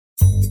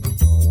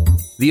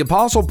The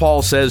Apostle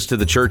Paul says to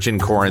the church in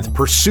Corinth,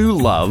 pursue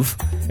love,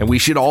 and we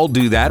should all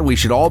do that. We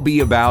should all be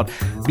about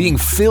being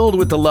filled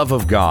with the love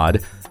of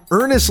God.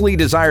 Earnestly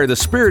desire the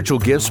spiritual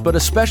gifts, but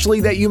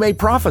especially that you may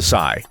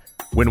prophesy,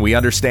 when we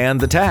understand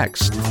the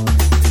text.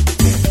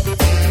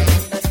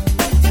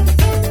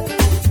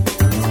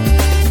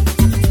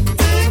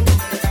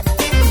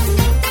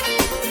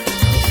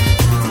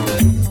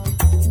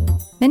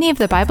 Many of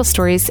the Bible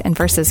stories and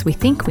verses we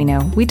think we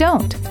know, we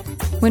don't.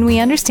 When We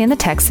Understand the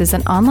Text is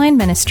an online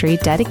ministry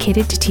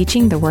dedicated to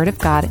teaching the Word of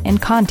God in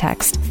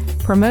context,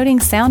 promoting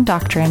sound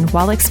doctrine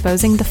while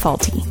exposing the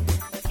faulty.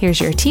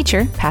 Here's your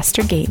teacher,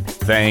 Pastor Gabe.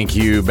 Thank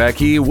you,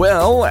 Becky.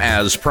 Well,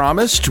 as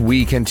promised,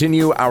 we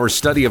continue our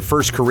study of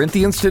 1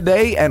 Corinthians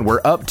today, and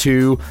we're up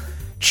to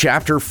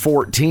chapter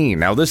 14.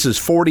 Now, this is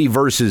 40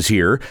 verses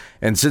here,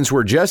 and since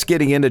we're just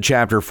getting into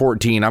chapter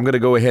 14, I'm going to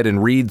go ahead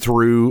and read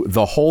through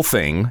the whole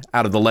thing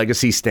out of the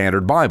Legacy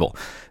Standard Bible.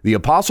 The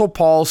Apostle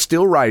Paul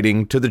still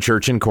writing to the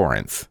church in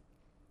Corinth.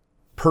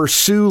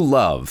 Pursue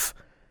love,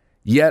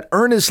 yet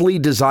earnestly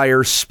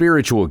desire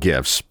spiritual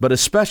gifts, but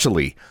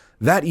especially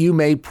that you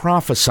may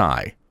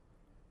prophesy.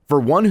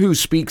 For one who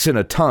speaks in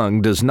a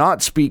tongue does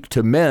not speak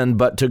to men,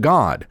 but to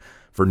God.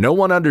 For no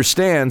one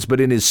understands, but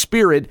in his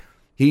spirit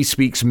he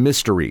speaks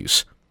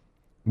mysteries.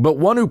 But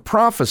one who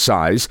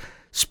prophesies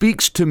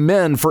speaks to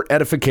men for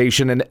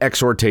edification and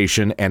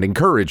exhortation and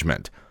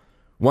encouragement.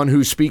 One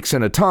who speaks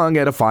in a tongue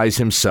edifies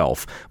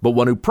himself, but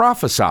one who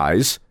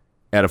prophesies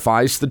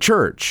edifies the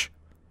church.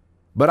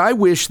 But I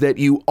wish that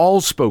you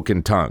all spoke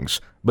in tongues,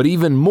 but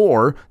even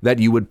more that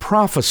you would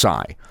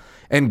prophesy.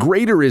 And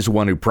greater is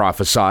one who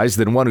prophesies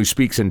than one who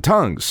speaks in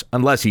tongues,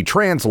 unless he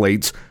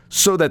translates,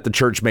 so that the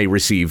church may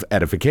receive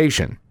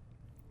edification.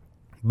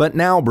 But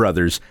now,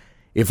 brothers,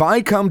 if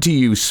I come to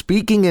you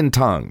speaking in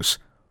tongues,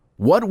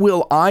 what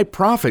will I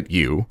profit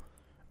you,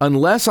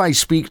 unless I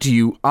speak to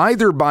you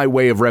either by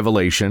way of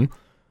revelation,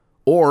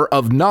 or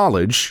of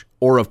knowledge,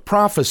 or of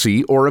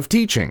prophecy, or of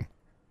teaching?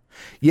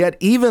 Yet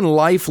even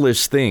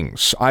lifeless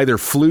things, either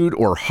flute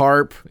or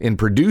harp, in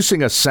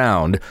producing a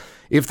sound,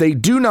 if they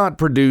do not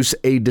produce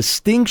a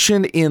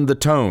distinction in the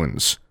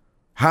tones,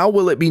 how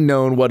will it be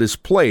known what is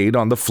played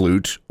on the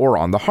flute or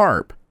on the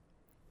harp?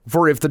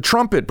 For if the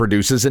trumpet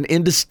produces an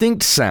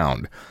indistinct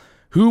sound,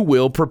 who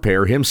will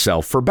prepare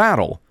himself for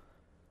battle?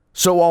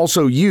 So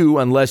also you,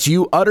 unless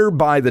you utter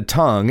by the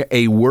tongue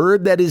a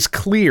word that is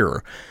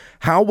clear,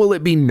 how will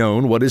it be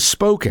known what is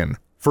spoken?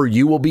 For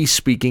you will be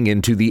speaking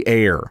into the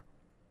air.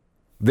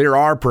 There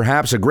are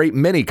perhaps a great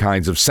many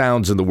kinds of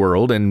sounds in the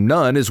world, and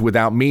none is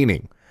without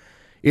meaning.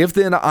 If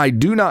then I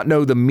do not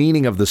know the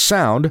meaning of the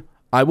sound,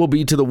 I will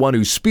be to the one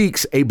who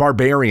speaks a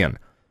barbarian,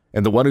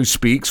 and the one who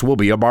speaks will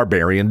be a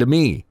barbarian to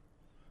me.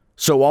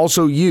 So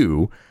also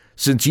you,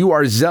 since you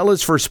are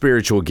zealous for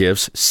spiritual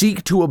gifts,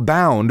 seek to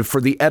abound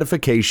for the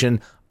edification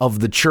of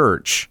the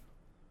church.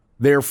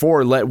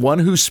 Therefore, let one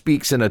who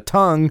speaks in a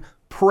tongue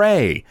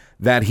pray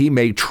that he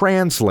may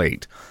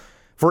translate.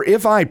 For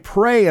if I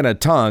pray in a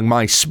tongue,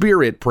 my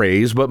spirit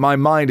prays, but my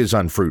mind is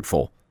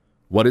unfruitful.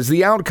 What is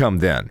the outcome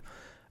then?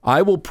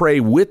 I will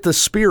pray with the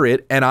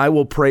spirit, and I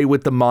will pray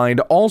with the mind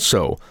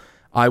also.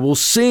 I will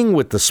sing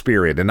with the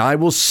spirit, and I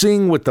will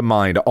sing with the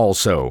mind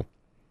also.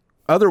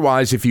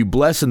 Otherwise, if you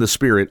bless in the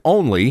Spirit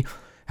only,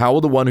 how will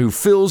the one who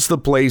fills the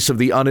place of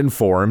the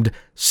uninformed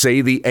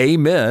say the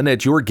Amen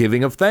at your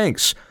giving of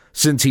thanks,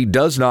 since he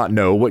does not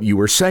know what you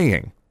are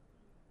saying?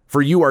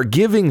 For you are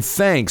giving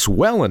thanks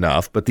well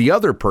enough, but the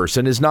other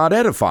person is not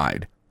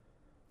edified.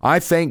 I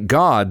thank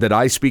God that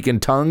I speak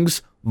in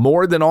tongues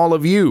more than all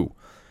of you.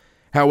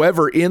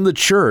 However, in the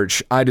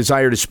church, I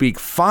desire to speak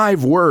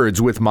 5 words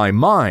with my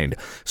mind,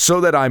 so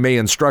that I may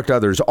instruct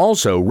others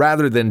also,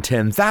 rather than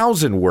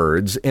 10,000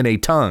 words in a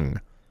tongue.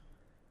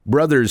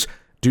 Brothers,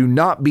 do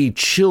not be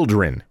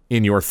children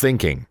in your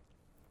thinking.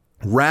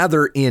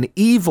 Rather, in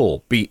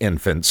evil be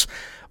infants,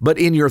 but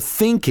in your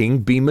thinking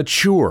be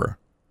mature.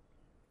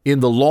 In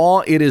the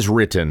law it is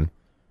written,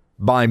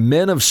 by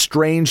men of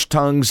strange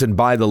tongues and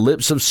by the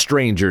lips of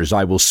strangers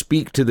I will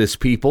speak to this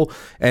people,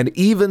 and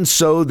even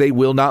so they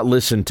will not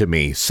listen to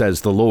me,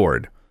 says the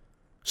Lord.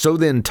 So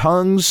then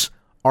tongues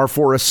are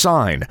for a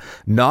sign,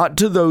 not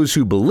to those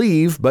who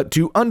believe, but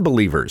to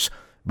unbelievers.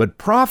 But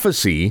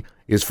prophecy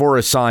is for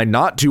a sign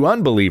not to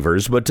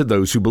unbelievers, but to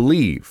those who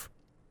believe.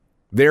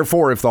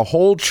 Therefore, if the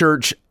whole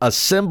church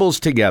assembles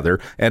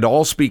together and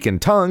all speak in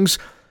tongues,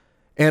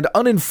 and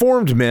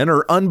uninformed men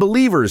or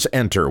unbelievers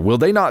enter, will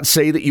they not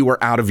say that you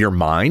are out of your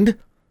mind?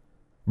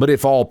 But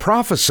if all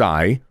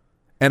prophesy,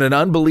 and an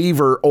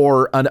unbeliever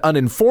or an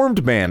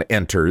uninformed man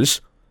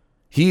enters,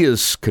 he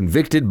is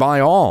convicted by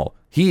all.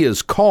 He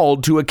is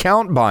called to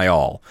account by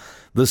all.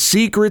 The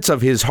secrets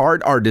of his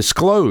heart are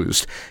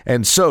disclosed,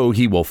 and so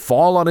he will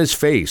fall on his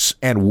face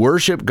and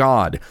worship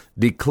God,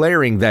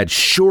 declaring that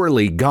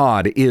surely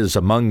God is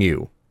among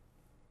you.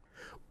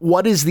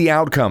 What is the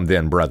outcome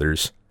then,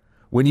 brothers?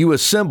 When you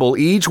assemble,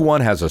 each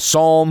one has a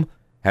psalm,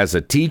 has a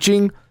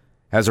teaching,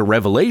 has a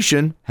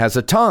revelation, has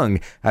a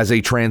tongue, has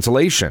a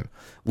translation.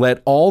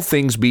 Let all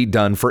things be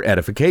done for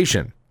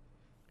edification.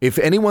 If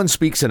anyone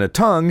speaks in a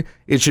tongue,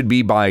 it should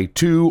be by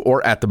 2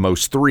 or at the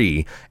most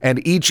 3,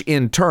 and each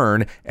in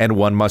turn, and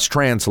one must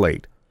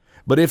translate.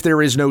 But if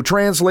there is no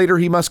translator,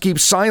 he must keep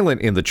silent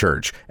in the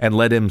church, and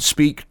let him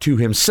speak to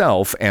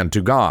himself and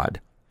to God.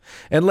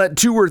 And let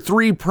 2 or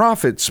 3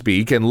 prophets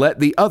speak, and let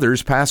the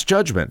others pass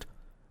judgment.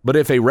 But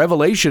if a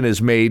revelation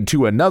is made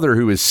to another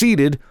who is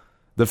seated,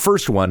 the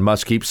first one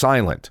must keep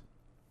silent.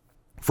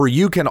 For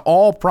you can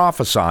all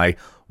prophesy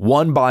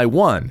one by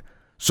one,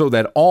 so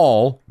that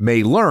all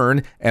may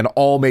learn and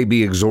all may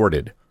be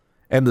exhorted.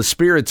 And the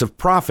spirits of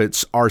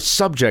prophets are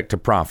subject to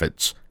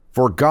prophets.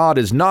 For God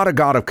is not a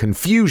God of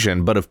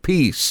confusion, but of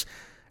peace,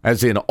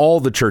 as in all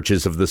the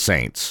churches of the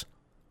saints.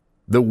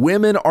 The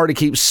women are to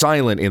keep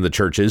silent in the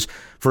churches,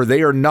 for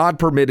they are not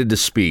permitted to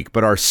speak,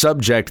 but are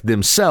subject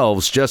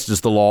themselves, just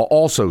as the law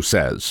also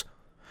says.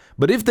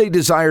 But if they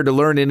desire to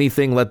learn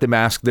anything, let them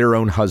ask their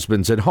own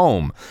husbands at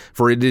home,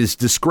 for it is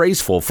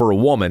disgraceful for a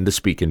woman to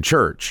speak in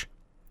church.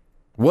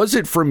 Was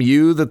it from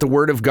you that the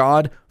word of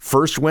God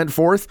first went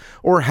forth,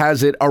 or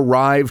has it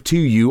arrived to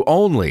you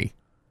only?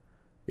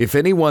 If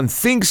anyone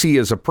thinks he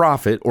is a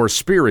prophet or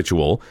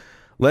spiritual,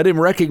 let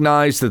him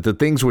recognize that the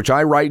things which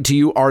I write to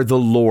you are the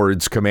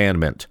Lord's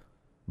commandment.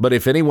 But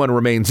if anyone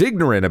remains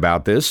ignorant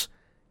about this,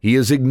 he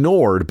is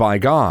ignored by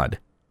God.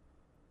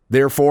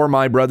 Therefore,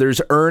 my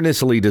brothers,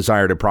 earnestly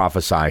desire to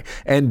prophesy,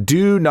 and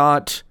do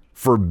not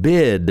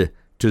forbid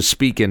to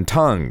speak in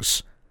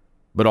tongues.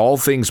 But all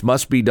things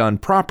must be done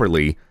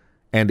properly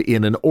and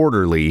in an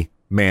orderly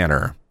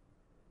manner.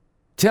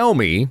 Tell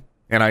me,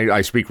 and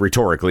I speak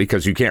rhetorically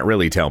because you can't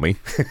really tell me,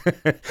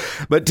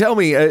 but tell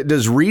me,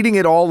 does reading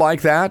it all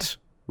like that,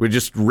 we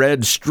just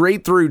read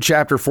straight through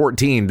chapter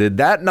 14, did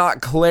that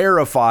not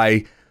clarify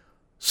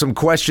some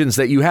questions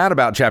that you had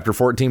about chapter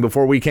 14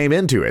 before we came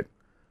into it?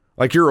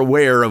 Like, you're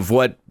aware of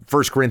what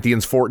 1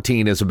 Corinthians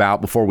 14 is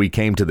about before we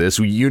came to this.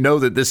 You know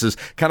that this is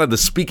kind of the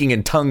speaking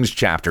in tongues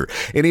chapter.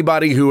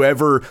 Anybody who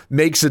ever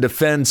makes a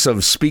defense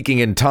of speaking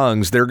in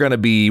tongues, they're going to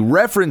be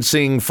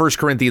referencing 1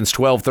 Corinthians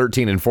 12,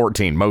 13, and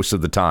 14 most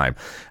of the time,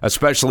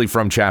 especially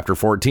from chapter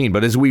 14.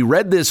 But as we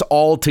read this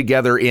all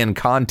together in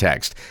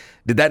context,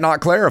 did that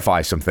not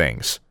clarify some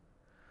things?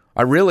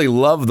 I really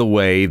love the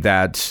way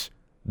that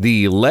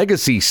the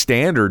Legacy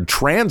Standard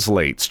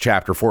translates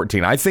chapter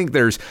 14. I think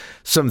there's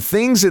some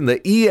things in the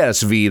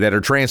ESV that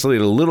are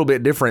translated a little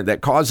bit different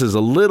that causes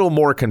a little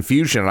more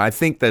confusion. And I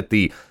think that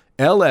the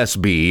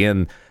LSB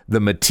and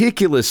the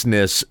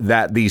meticulousness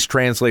that these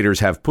translators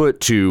have put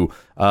to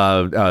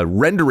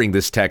rendering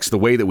this text the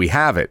way that we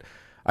have it,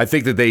 I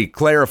think that they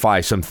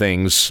clarify some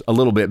things a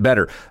little bit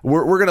better.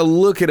 We're going to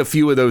look at a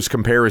few of those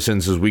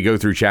comparisons as we go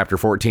through chapter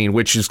 14,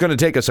 which is going to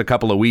take us a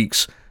couple of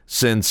weeks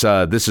since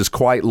this is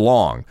quite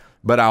long.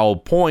 But I'll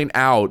point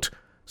out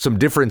some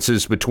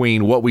differences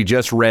between what we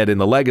just read in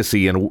the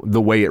Legacy and the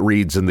way it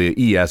reads in the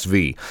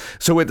ESV.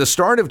 So at the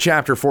start of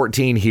chapter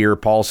 14 here,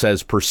 Paul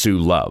says, pursue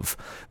love.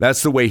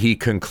 That's the way he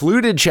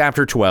concluded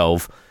chapter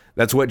 12.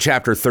 That's what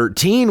chapter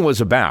 13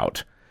 was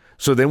about.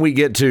 So then we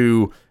get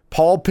to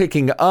Paul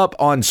picking up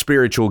on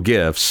spiritual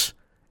gifts,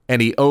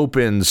 and he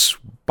opens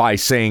by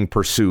saying,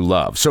 pursue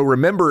love. So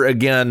remember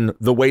again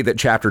the way that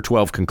chapter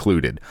 12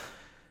 concluded.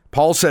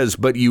 Paul says,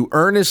 but you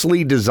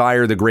earnestly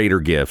desire the greater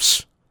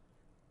gifts,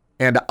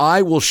 and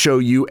I will show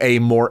you a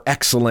more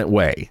excellent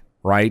way,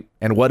 right?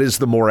 And what is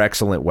the more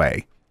excellent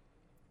way?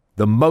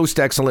 The most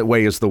excellent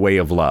way is the way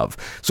of love.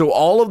 So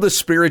all of the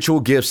spiritual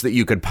gifts that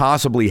you could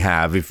possibly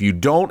have, if you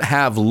don't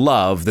have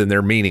love, then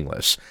they're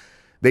meaningless.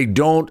 They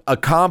don't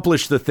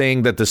accomplish the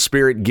thing that the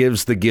Spirit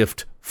gives the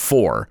gift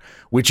for,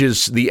 which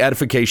is the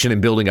edification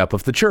and building up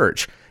of the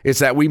church. It's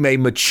that we may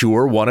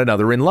mature one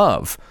another in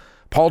love.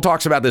 Paul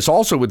talks about this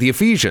also with the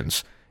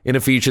Ephesians in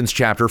Ephesians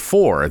chapter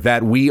 4,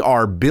 that we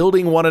are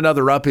building one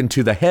another up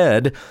into the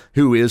head,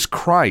 who is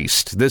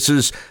Christ. This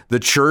is the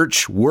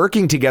church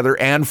working together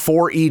and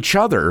for each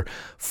other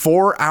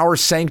for our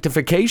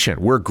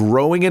sanctification. We're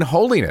growing in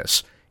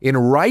holiness, in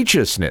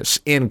righteousness,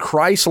 in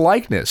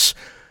Christ-likeness,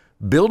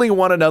 building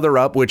one another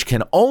up, which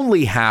can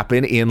only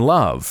happen in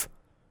love.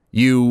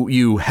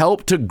 You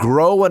help to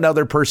grow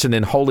another person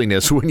in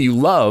holiness when you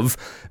love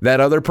that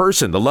other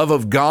person. The love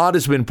of God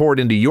has been poured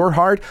into your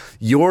heart.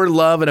 Your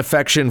love and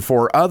affection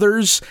for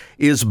others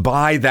is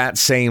by that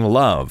same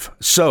love.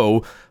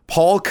 So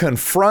Paul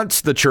confronts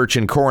the church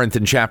in Corinth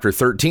in chapter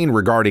 13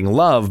 regarding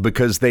love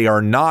because they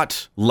are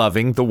not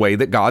loving the way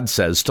that God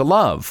says to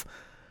love.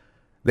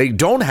 They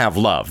don't have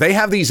love. They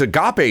have these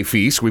agape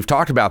feasts. We've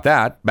talked about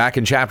that back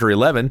in chapter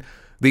 11.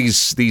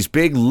 These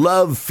big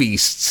love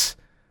feasts.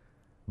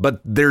 But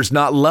there's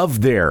not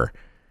love there.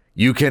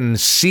 You can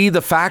see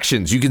the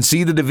factions. You can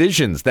see the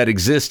divisions that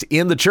exist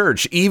in the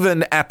church,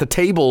 even at the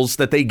tables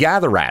that they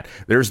gather at.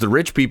 There's the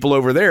rich people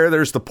over there.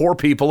 There's the poor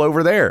people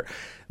over there.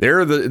 There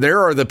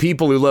are the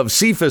people who love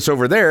Cephas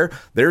over there.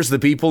 There's the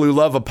people who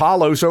love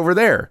Apollos over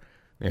there.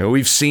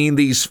 We've seen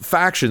these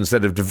factions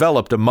that have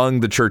developed among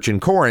the church in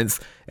Corinth,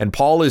 and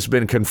Paul has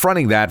been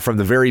confronting that from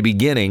the very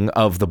beginning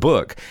of the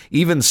book.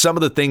 Even some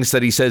of the things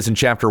that he says in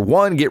chapter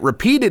 1 get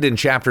repeated in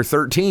chapter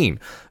 13,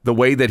 the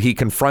way that he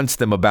confronts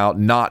them about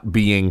not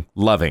being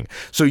loving.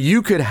 So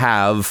you could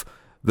have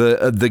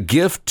the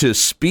gift to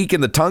speak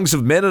in the tongues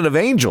of men and of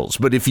angels,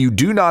 but if you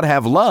do not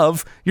have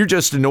love, you're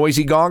just a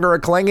noisy gong or a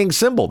clanging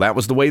cymbal. That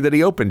was the way that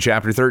he opened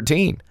chapter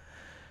 13.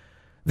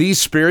 These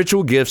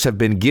spiritual gifts have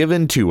been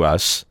given to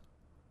us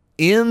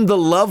in the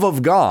love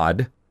of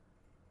God,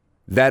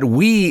 that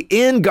we,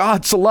 in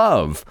God's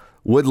love,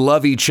 would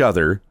love each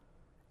other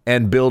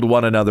and build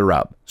one another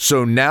up.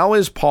 So now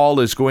as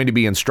Paul is going to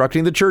be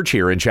instructing the church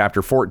here in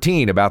chapter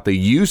 14 about the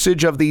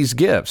usage of these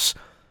gifts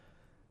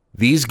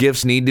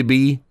need to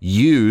be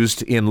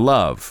used in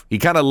love. He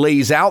kind of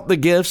lays out the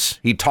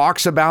gifts. He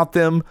talks about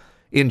them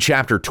in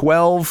chapter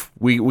 12.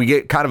 We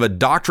get kind of a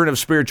doctrine of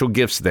spiritual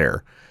gifts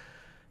there.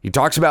 He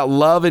talks about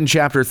love in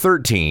chapter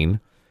 13.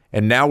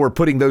 And now we're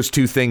putting those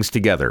two things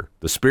together,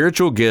 the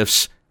spiritual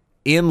gifts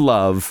in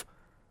love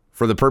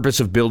for the purpose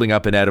of building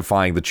up and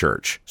edifying the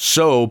church.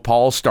 So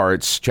Paul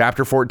starts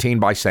chapter 14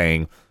 by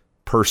saying,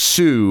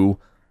 pursue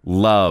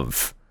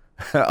love.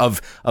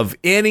 Of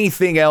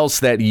anything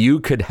else that you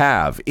could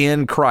have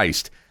in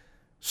Christ,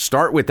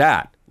 start with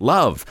that,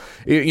 love.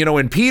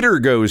 When Peter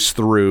goes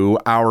through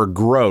our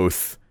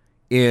growth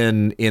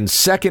in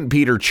 2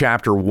 Peter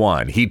chapter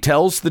 1, he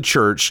tells the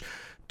church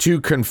to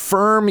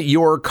confirm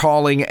your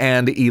calling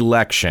and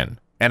election.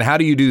 And how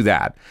do you do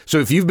that? So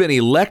if you've been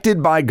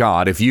elected by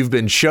God, if you've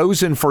been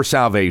chosen for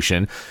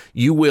salvation,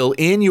 you will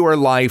in your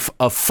life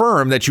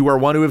affirm that you are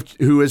one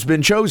who has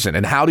been chosen.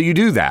 And how do you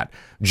do that?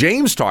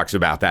 James talks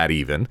about that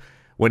even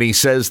when he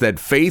says that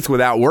faith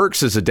without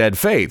works is a dead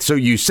faith. So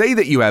you say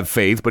that you have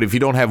faith, but if you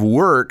don't have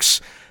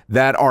works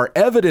that are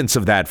evidence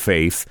of that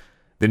faith,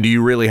 then do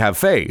you really have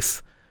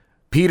faith?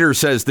 Peter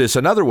says this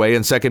another way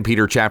in 2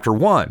 Peter chapter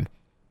 1.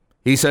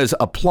 He says,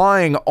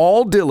 applying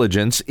all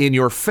diligence in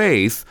your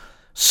faith,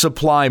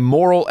 supply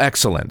moral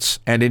excellence,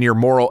 and in your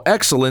moral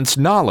excellence,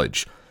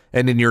 knowledge,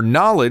 and in your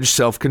knowledge,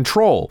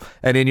 self-control,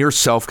 and in your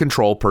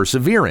self-control,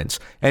 perseverance,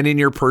 and in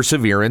your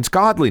perseverance,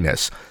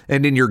 godliness,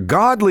 and in your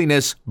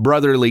godliness,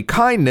 brotherly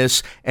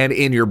kindness, and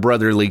in your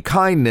brotherly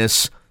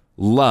kindness,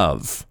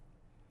 love.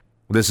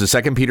 This is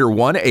 2 Peter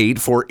 1:8,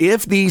 for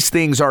if these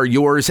things are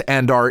yours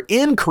and are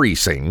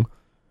increasing,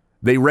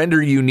 they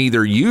render you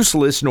neither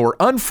useless nor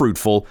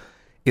unfruitful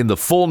in the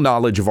full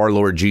knowledge of our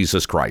Lord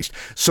Jesus Christ.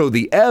 So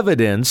the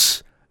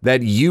evidence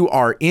that you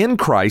are in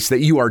Christ,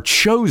 that you are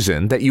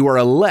chosen, that you are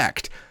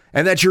elect,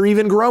 and that you're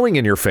even growing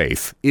in your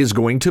faith is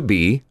going to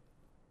be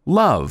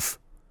love.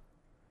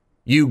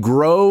 You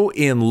grow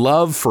in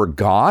love for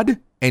God,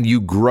 and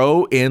you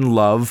grow in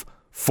love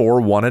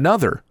for one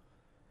another.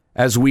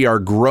 As we are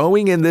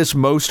growing in this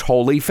most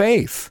holy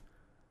faith,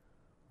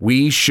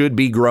 we should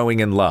be growing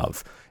in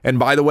love. And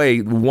by the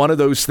way, one of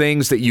those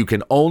things that you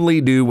can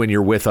only do when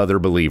you're with other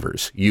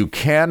believers. You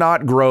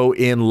cannot grow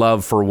in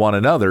love for one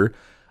another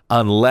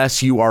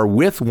unless you are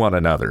with one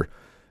another.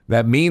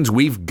 That means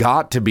we've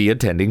got to be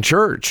attending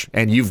church,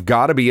 and you've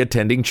got to be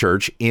attending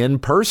church in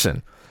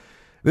person.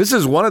 This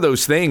is one of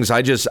those things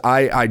I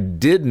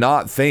did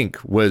not think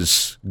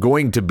was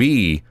going to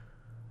be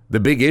the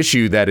big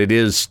issue that it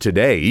is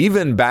today.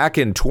 Even back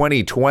in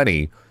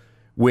 2020,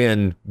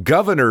 when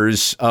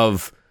governors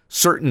of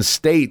certain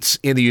states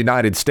in the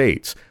United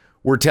States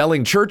were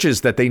telling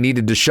churches that they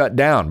needed to shut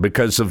down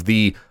because of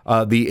the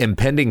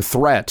impending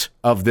threat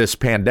of this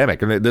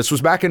pandemic. And this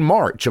was back in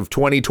March of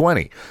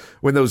 2020.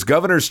 When those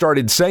governors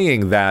started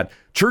saying that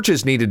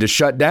churches needed to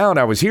shut down,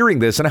 I was hearing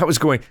this and I was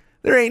going,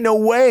 there ain't no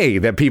way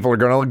that people are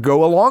going to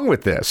go along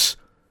with this.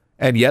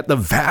 And yet the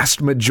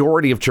vast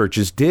majority of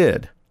churches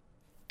did.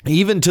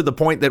 Even to the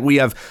point that we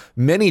have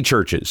many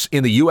churches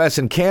in the U.S.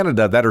 and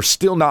Canada that are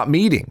still not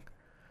meeting.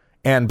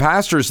 And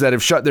pastors that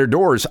have shut their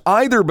doors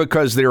either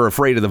because they're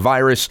afraid of the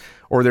virus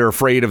or they're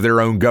afraid of their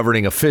own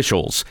governing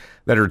officials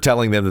that are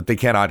telling them that they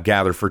cannot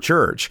gather for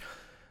church.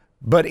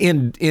 But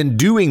in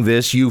doing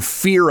this, you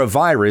fear a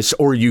virus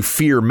or you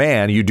fear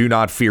man. You do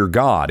not fear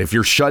God. If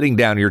you're shutting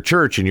down your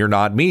church and you're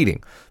not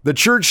meeting, the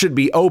church should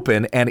be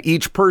open and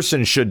each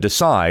person should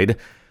decide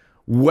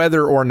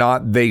whether or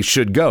not they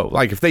should go.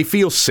 Like if they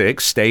feel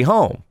sick, stay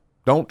home.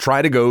 Don't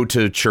try to go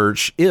to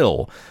church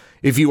ill.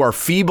 If you are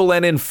feeble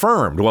and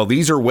infirmed, well,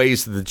 these are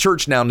ways that the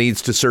church now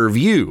needs to serve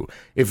you.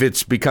 If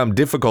it's become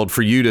difficult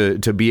for you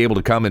to be able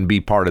to come and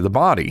be part of the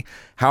body,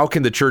 how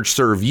can the church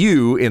serve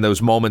you in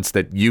those moments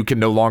that you can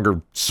no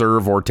longer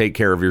serve or take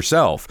care of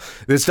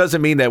yourself? This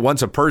doesn't mean that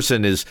once a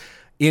person is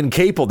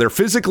incapable, they're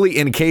physically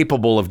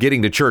incapable of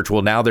getting to church,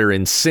 well, now they're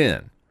in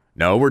sin.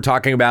 No, we're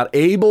talking about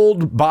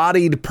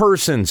able-bodied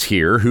persons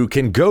here who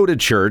can go to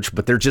church,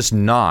 but they're just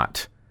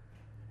not.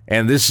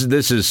 And this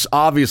is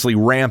obviously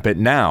rampant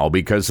now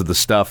because of the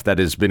stuff that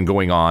has been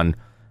going on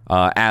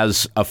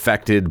as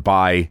affected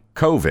by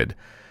COVID.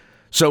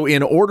 So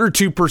in order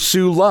to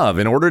pursue love,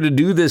 in order to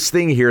do this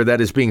thing here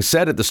that is being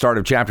said at the start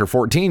of chapter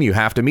 14, you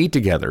have to meet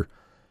together.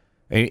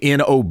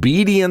 in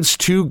obedience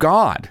to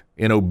God,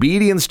 in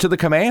obedience to the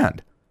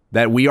command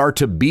that we are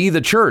to be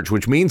the church,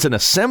 which means an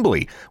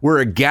assembly. We're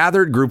a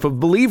gathered group of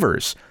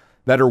believers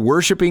that are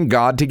worshiping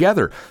God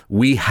together.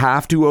 We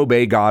have to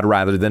obey God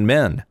rather than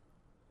men.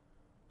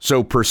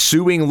 So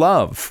pursuing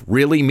love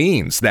really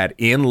means that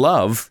in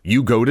love,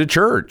 you go to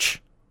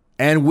church.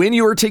 And when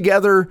you're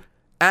together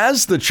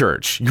as the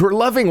church, you're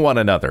loving one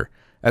another,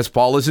 as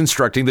Paul is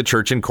instructing the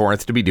church in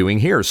Corinth to be doing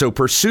here. So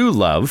pursue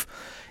love.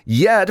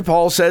 Yet,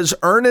 Paul says,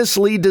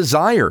 earnestly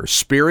desire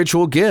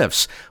spiritual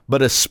gifts,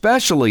 but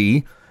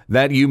especially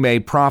that you may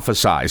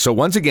prophesy. So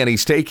once again,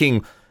 he's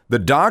taking the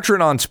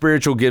doctrine on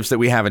spiritual gifts that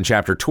we have in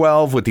chapter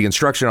 12 with the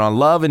instruction on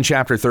love in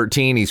chapter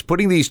 13. He's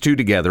putting these two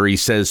together. He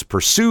says,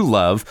 pursue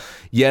love,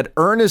 yet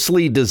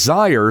earnestly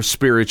desire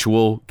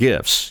spiritual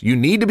gifts. You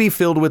need to be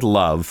filled with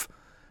love.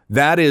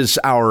 That is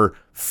our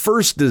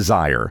first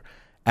desire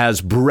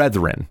as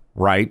brethren,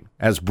 right?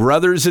 As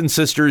brothers and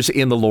sisters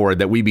in the Lord,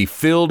 that we be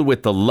filled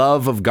with the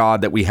love of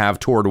God that we have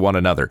toward one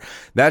another.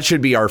 That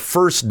should be our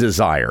first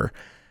desire,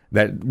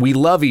 that we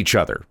love each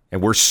other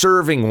and we're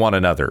serving one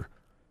another,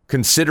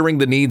 considering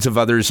the needs of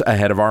others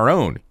ahead of our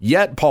own.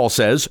 Yet, Paul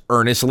says,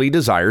 earnestly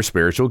desire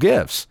spiritual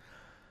gifts,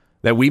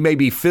 that we may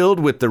be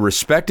filled with the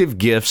respective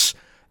gifts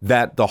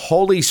that the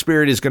Holy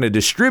Spirit is going to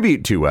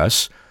distribute to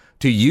us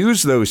to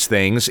use those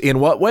things. In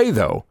what way,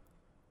 though?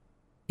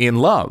 In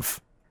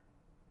love,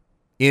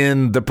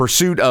 in the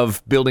pursuit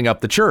of building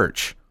up the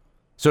church.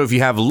 So if you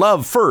have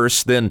love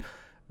first, then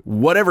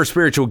whatever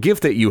spiritual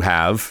gift that you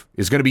have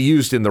is going to be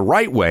used in the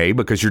right way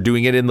because you're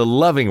doing it in the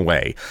loving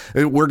way.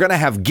 We're going to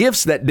have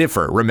gifts that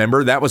differ.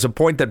 Remember, that was a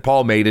point that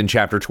Paul made in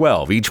chapter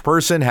 12. Each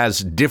person has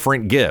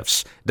different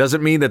gifts.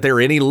 Doesn't mean that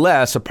they're any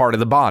less a part of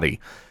the body.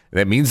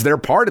 That means they're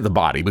part of the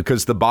body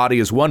because the body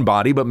is one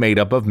body, but made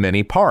up of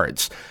many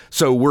parts.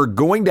 So we're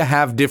going to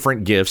have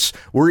different gifts.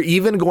 We're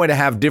even going to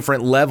have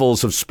different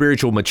levels of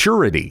spiritual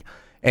maturity.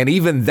 And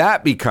even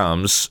that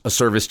becomes a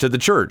service to the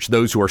church.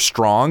 Those who are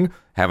strong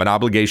have an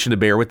obligation to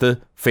bear with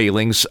the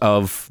failings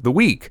of the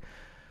weak.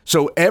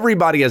 So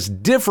everybody has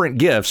different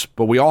gifts,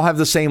 but we all have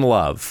the same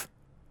love.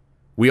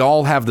 We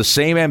all have the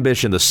same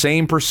ambition, the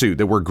same pursuit,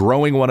 that we're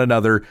growing one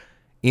another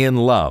in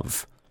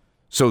love.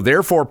 So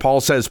therefore,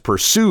 Paul says,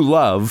 pursue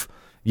love,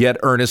 yet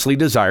earnestly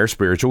desire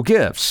spiritual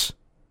gifts.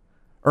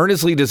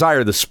 Earnestly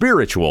desire the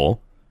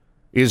spiritual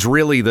is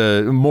really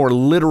the more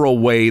literal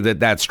way that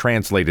that's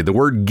translated. The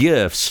word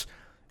gifts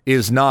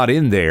is not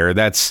in there.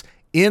 That's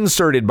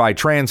inserted by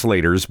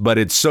translators, but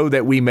it's so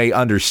that we may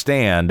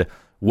understand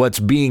what's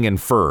being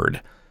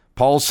inferred.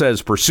 Paul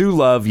says, pursue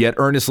love, yet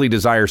earnestly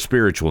desire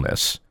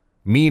spiritualness,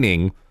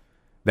 meaning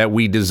that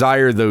we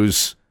desire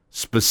those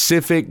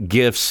specific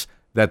gifts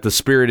that the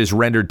Spirit is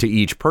rendered to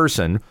each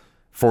person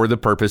for the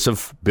purpose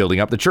of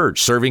building up the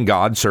church, serving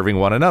God, serving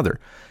one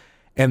another.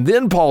 And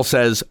then Paul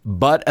says,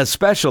 but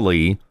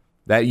especially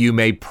that you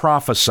may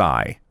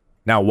prophesy.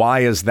 Now,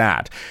 why is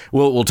that?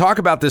 Well, we'll talk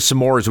about this some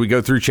more as we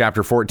go through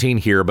chapter 14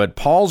 here, but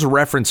Paul's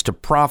reference to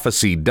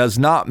prophecy does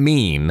not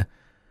mean,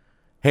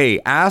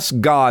 hey, ask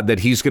God that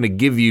he's going to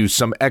give you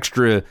some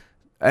extra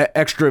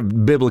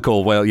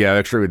biblical,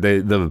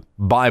 the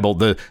Bible.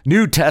 The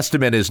New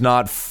Testament is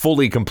not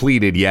fully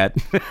completed yet,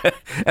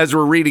 as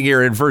we're reading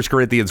here in 1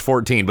 Corinthians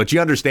 14, but you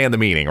understand the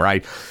meaning,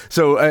 right?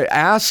 So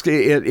ask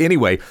it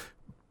anyway.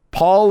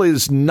 Paul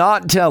is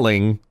not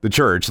telling the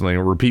church, let me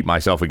repeat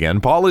myself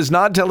again, Paul is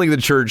not telling the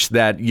church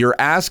that you're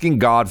asking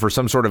God for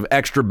some sort of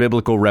extra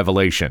biblical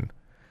revelation,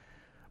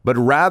 but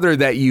rather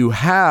that you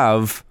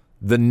have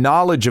the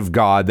knowledge of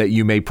God that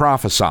you may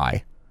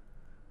prophesy.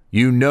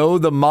 You know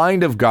the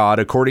mind of God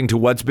according to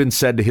what's been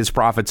said to his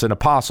prophets and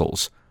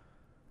apostles,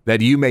 that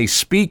you may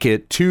speak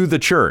it to the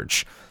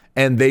church,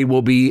 and they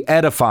will be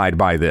edified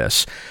by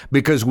this,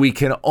 because we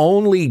can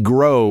only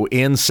grow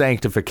in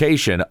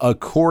sanctification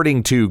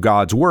according to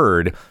God's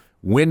word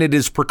when it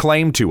is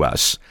proclaimed to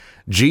us.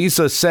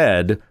 Jesus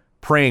said,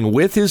 praying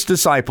with his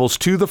disciples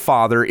to the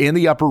Father in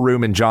the upper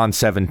room in John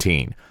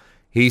 17,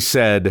 he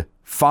said,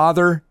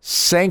 Father,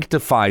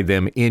 sanctify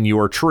them in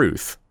your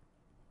truth.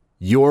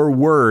 Your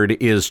word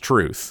is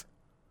truth.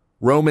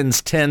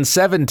 Romans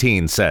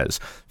 10:17 says,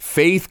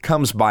 faith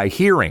comes by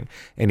hearing,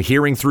 and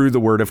hearing through the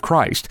word of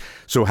Christ.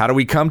 So how do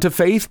we come to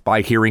faith?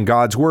 By hearing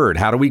God's word.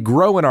 How do we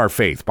grow in our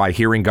faith? By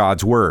hearing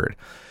God's word.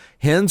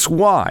 Hence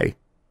why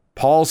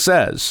Paul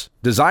says,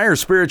 desire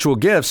spiritual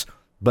gifts,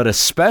 but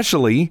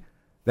especially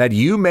that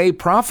you may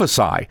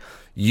prophesy.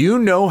 You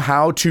know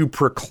how to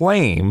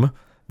proclaim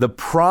the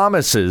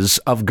promises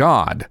of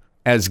God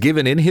as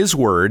given in his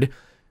word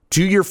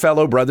to your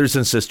fellow brothers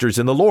and sisters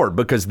in the Lord,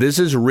 because this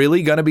is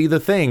really going to be the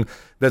thing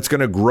that's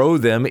going to grow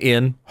them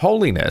in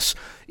holiness.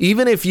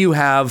 Even if you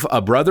have a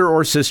brother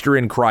or sister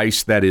in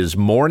Christ that is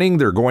mourning,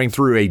 they're going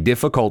through a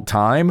difficult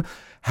time,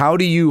 how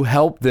do you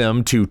help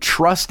them to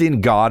trust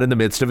in God in the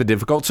midst of a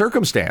difficult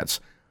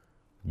circumstance?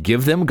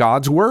 Give them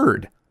God's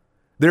word.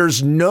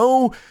 There's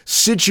no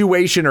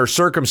situation or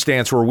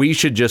circumstance where we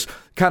should just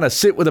kind of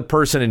sit with a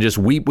person and just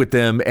weep with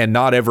them and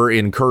not ever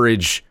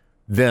encourage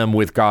them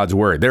with God's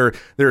word. There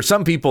are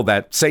some people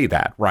that say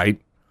that, right?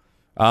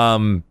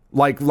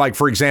 Like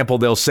for example,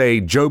 they'll say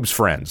Job's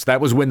friends.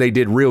 That was when they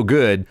did real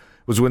good,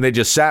 was when they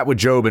just sat with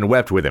Job and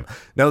wept with him.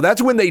 No,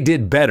 that's when they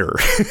did better.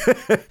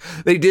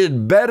 They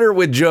did better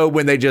with Job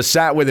when they just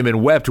sat with him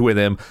and wept with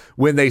him.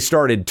 When they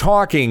started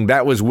talking,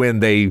 that was when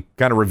they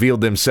kind of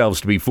revealed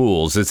themselves to be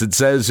fools. As it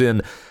says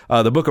in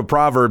the book of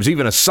Proverbs,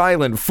 even a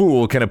silent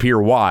fool can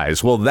appear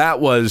wise. Well, that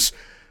was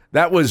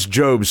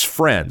Job's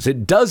friends.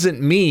 It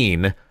doesn't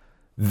mean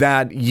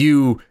that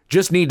you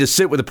just need to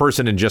sit with a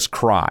person and just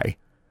cry.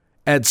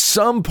 At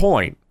some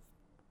point,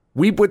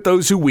 weep with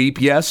those who weep,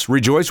 yes,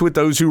 rejoice with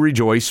those who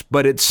rejoice,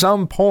 but at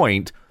some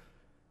point,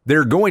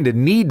 they're going to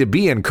need to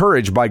be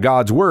encouraged by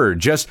God's word.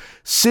 Just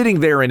sitting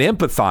there and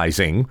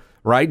empathizing,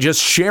 right,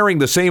 just sharing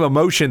the same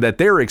emotion that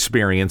they're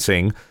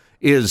experiencing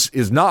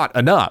is not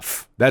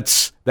enough.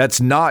 That's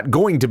not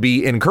going to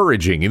be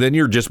encouraging, and then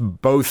you're just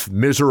both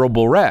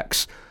miserable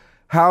wrecks.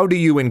 How do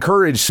you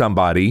encourage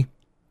somebody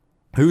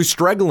who's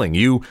struggling?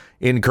 You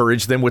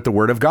encourage them with the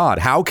word of God.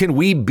 How can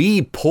we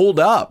be pulled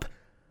up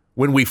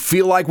when we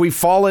feel like we've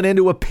fallen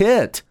into a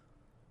pit?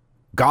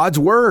 God's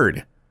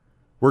word,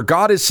 where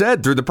God has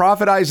said through the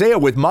prophet Isaiah,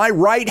 with my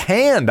right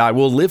hand, I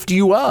will lift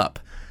you up.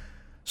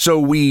 So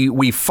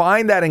we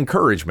find that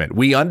encouragement.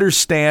 We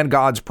understand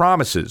God's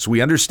promises. We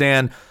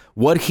understand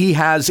what he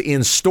has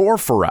in store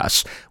for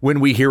us when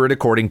we hear it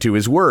according to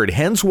his word.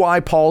 Hence why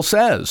Paul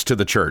says to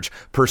the church,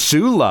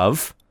 pursue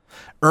love,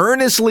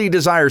 earnestly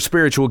desire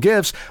spiritual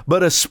gifts,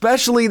 but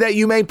especially that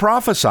you may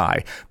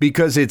prophesy,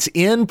 because it's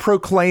in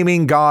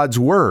proclaiming God's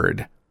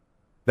word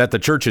that the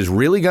church is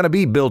really going to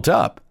be built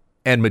up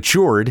and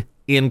matured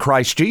in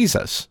Christ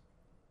Jesus.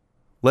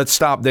 Let's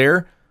stop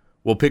there.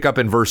 We'll pick up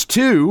in verse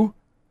 2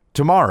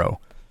 tomorrow.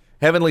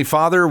 Heavenly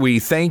Father, we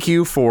thank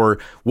you for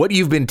what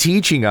you've been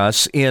teaching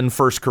us in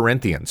 1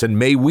 Corinthians, and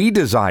may we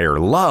desire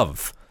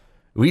love.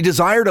 We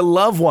desire to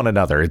love one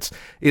another.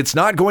 It's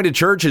not going to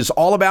church is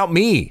all about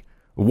me.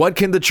 What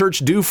can the church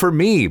do for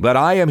me? But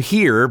I am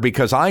here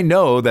because I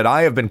know that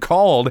I have been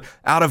called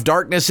out of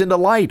darkness into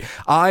light.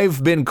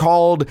 I've been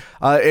called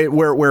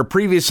where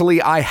previously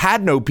I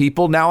had no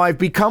people. Now I've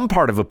become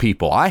part of a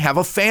people. I have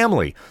a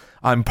family.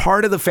 I'm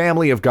part of the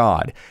family of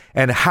God.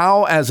 And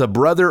how, as a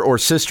brother or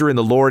sister in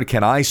the Lord,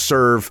 can I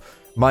serve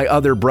my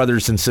other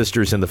brothers and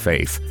sisters in the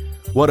faith?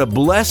 What a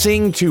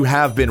blessing to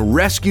have been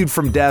rescued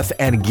from death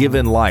and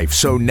given life.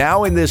 So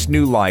now in this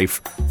new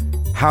life,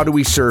 how do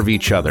we serve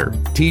each other?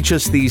 Teach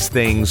us these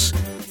things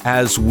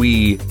as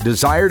we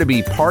desire to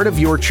be part of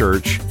your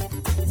church,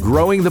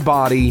 growing the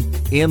body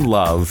in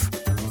love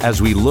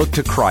as we look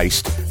to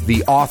Christ,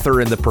 the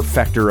author and the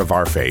perfecter of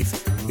our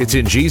faith. It's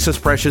in Jesus'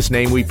 precious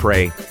name we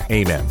pray.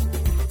 Amen.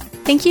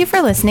 Thank you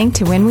for listening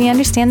to When We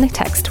Understand the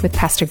Text with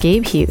Pastor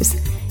Gabe Hughes.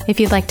 If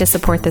you'd like to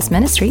support this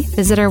ministry,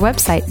 visit our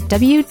website,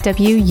 www.utt.com,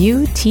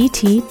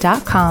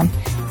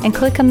 and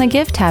click on the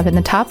Give tab in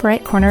the top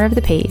right corner of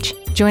the page.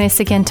 Join us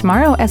again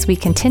tomorrow as we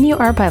continue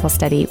our Bible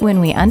study when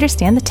we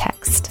understand the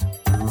text.